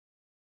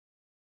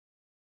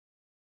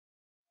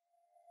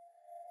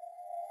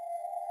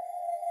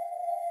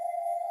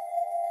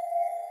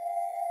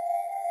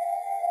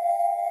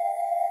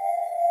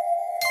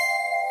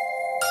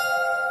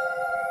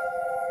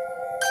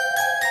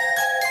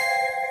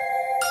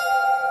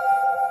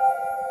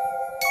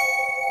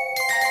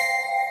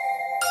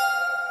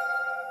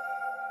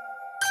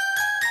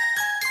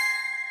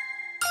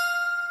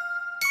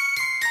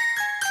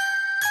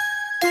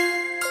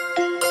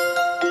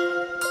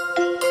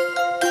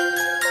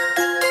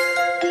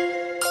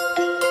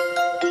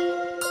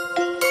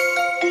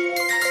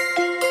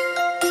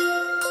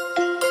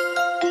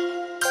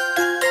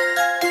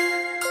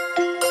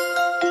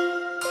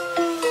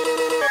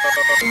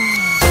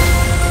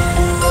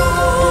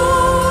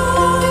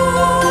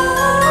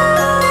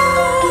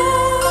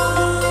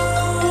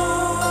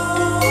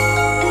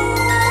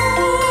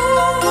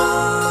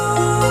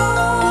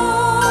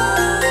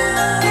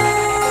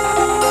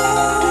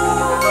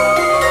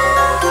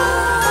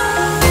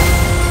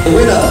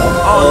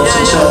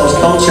Charles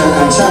Culture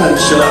and Talent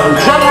Show.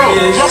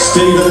 Here's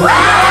Stephen.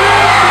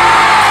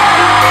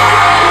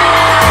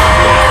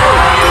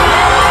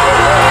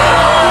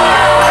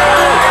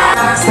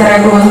 That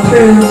are going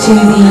through to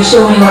the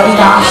Show Me What You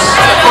Got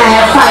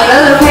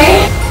final, okay?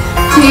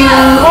 To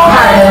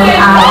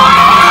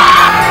Harlow.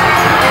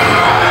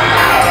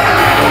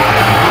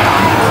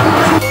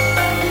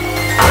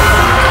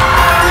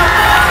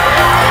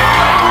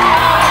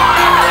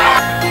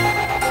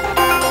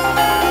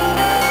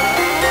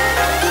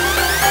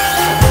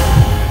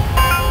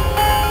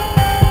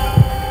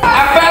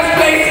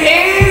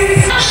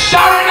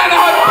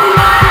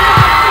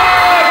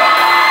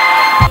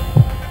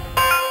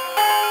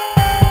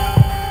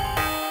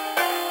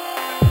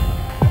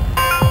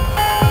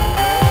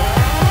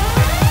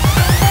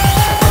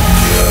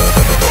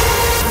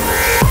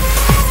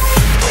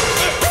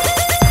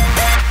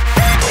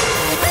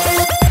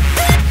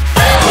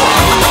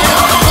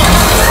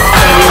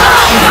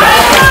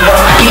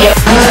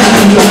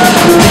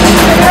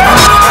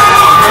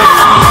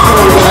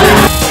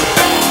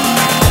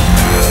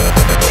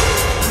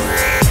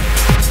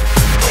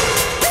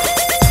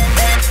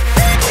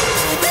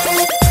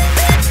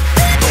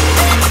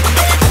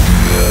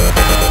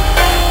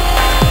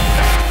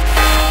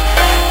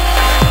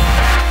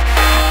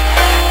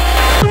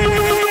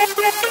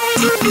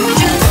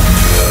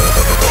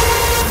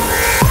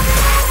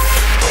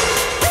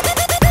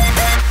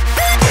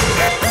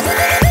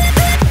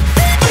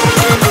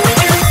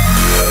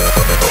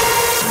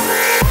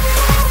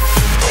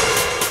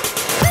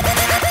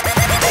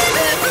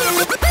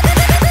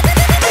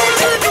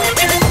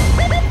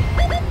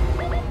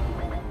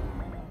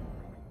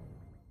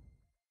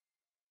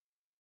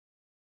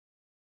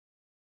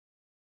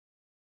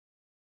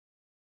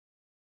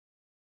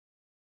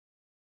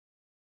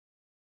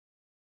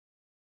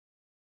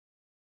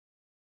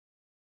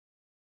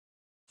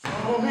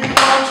 Show me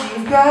what you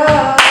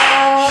got.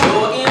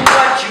 Show him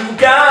what you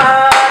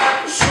got.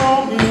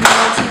 Show me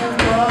what you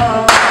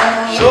got.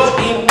 Show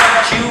him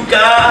what you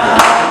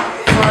got.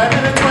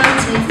 Friday the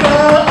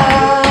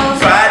 21st.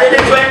 Friday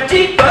the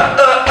 21st.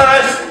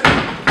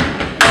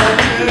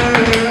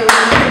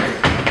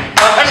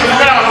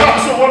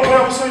 So what I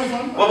was saying,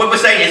 man? What we were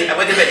saying is, we're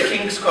going to be at the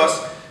King's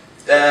Cross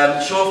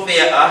Show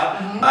Theatre,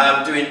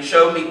 doing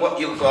Show Me What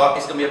You Got.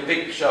 It's going to be a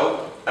big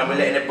show, and we're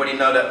letting everybody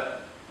know that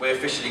we're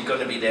officially going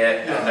to be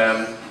there,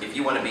 and if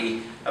you want to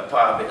be a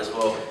part of it as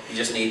well, you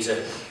just need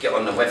to get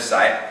on the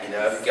website, you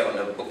know, get on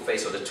the book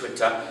face or the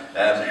Twitter,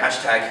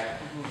 hashtag,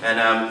 and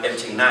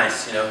everything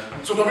nice, you know.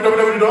 So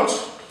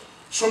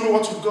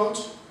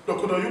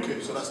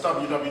www.showmewhatyou've.co.uk. So that's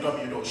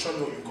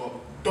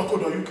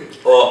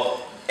www.showmewhatyou've.co.uk. Or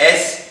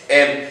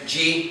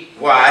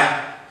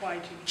SMGYGYGY.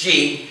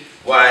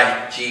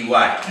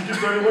 You did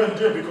very well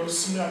there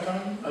because me, I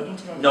don't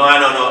think I No, I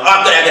don't know. Oh,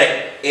 I got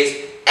it. It's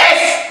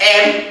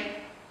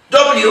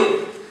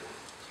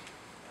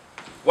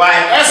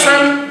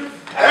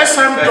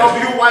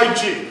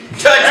SMWYG.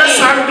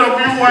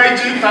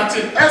 SMWYG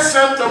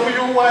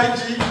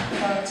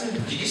 13.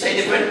 Did you say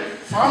different?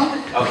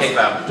 Fam? Okay,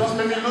 fam. You just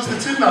made me lose the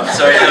team now.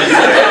 Sorry.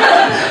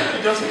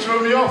 You just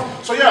threw me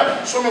off. So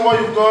yeah, Show Me What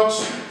You've Got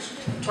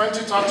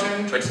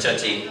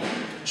 2013.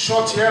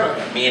 Short Tierra.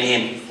 Me and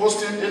him.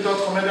 Hosting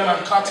adult comedian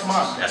and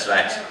Catman. That's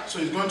right. So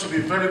it's going to be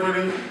very,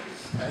 very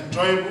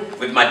enjoyable.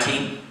 With my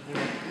team.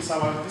 This is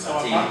our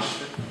match.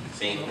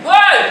 See?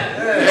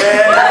 Yeah.